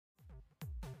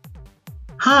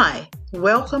Hi,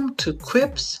 welcome to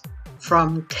Quips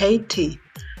from KT.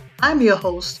 I'm your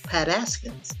host, Pat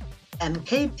Askins, and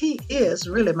KT is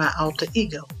really my alter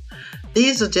ego.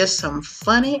 These are just some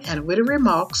funny and witty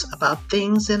remarks about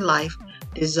things in life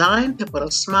designed to put a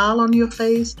smile on your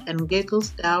face and giggles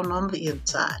down on the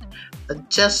inside for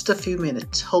just a few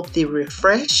minutes. Hope they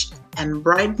refresh and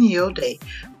brighten your day.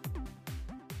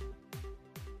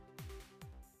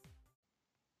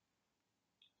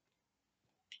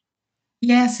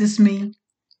 Yes, it's me,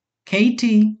 KT.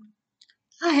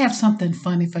 I have something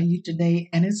funny for you today,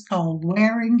 and it's called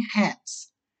wearing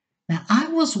hats. Now, I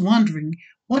was wondering,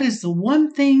 what is the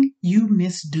one thing you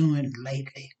miss doing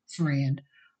lately, friend?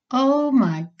 Oh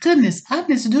my goodness, I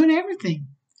miss doing everything.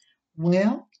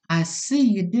 Well, I see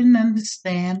you didn't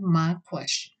understand my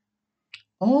question.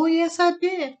 Oh, yes, I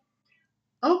did.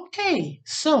 Okay,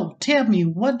 so tell me,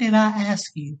 what did I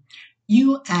ask you?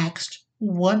 You asked,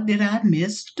 what did I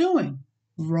miss doing?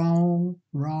 Wrong,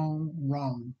 wrong,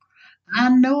 wrong. I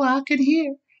know I could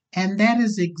hear, and that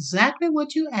is exactly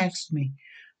what you asked me.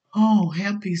 Oh,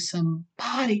 help me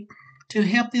somebody to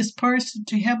help this person,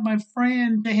 to help my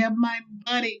friend, to help my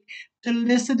buddy, to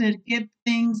listen and get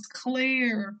things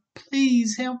clear.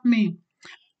 Please help me.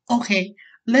 Okay,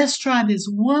 let's try this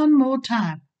one more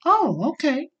time. Oh,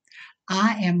 okay.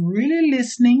 I am really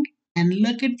listening and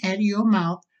looking at your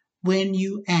mouth when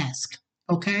you ask.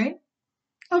 Okay?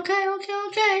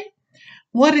 Okay.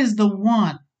 What is the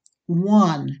one?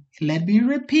 One. Let me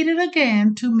repeat it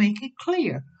again to make it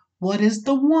clear. What is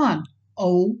the one?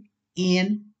 ONE.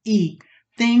 Thing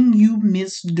you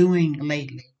miss doing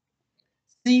lately.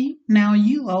 See, now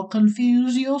you are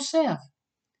confused yourself.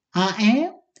 I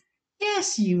am?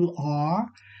 Yes, you are.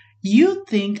 You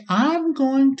think I'm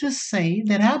going to say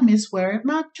that I miss wearing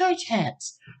my church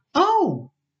hats.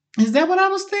 Oh, is that what I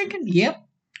was thinking? Yep.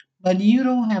 But you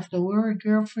don't have to worry,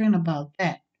 girlfriend, about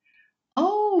that.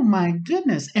 Oh my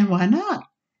goodness. And why not?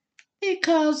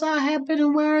 Because I have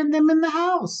been wearing them in the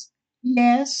house.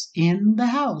 Yes, in the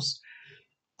house.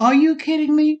 Are you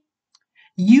kidding me?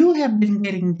 You have been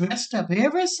getting dressed up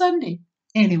every Sunday.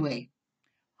 Anyway,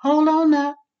 hold on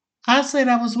now. I said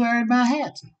I was wearing my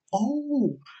hat.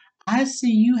 Oh, I see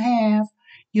you have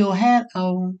your hat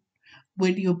on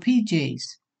with your PJs.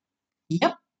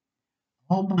 Yep.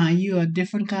 Oh my, you're a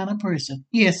different kind of person.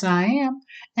 Yes, I am.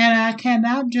 And I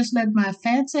cannot just let my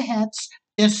fancy hats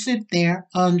just sit there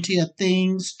until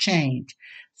things change.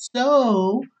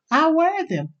 So I wear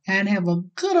them and have a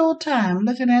good old time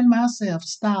looking at myself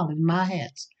styling my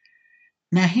hats.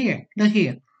 Now here, look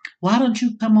here. Why don't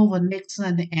you come over next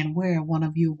Sunday and wear one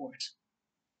of yours?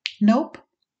 Nope,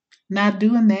 not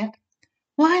doing that.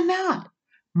 Why not?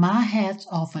 My hat's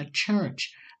are for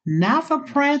church, not for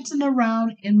prancing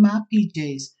around in my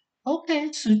PJs.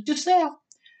 Okay, suit yourself.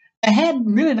 The hat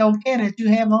really don't care that you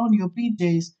have on your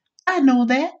PJs. I know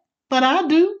that, but I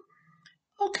do.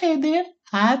 Okay then,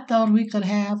 I thought we could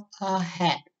have a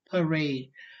hat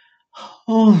parade.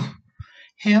 Oh,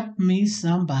 help me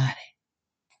somebody.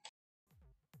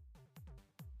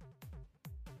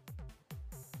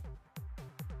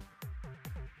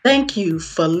 Thank you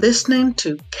for listening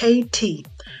to KT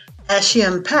as she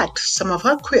unpacked some of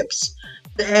her quips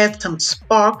to add some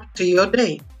spark to your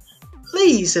day.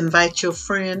 Please invite your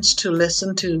friends to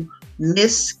listen to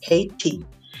Miss KT.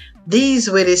 These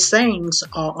witty sayings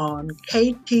are on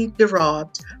KT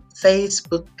Gerard's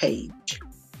Facebook page.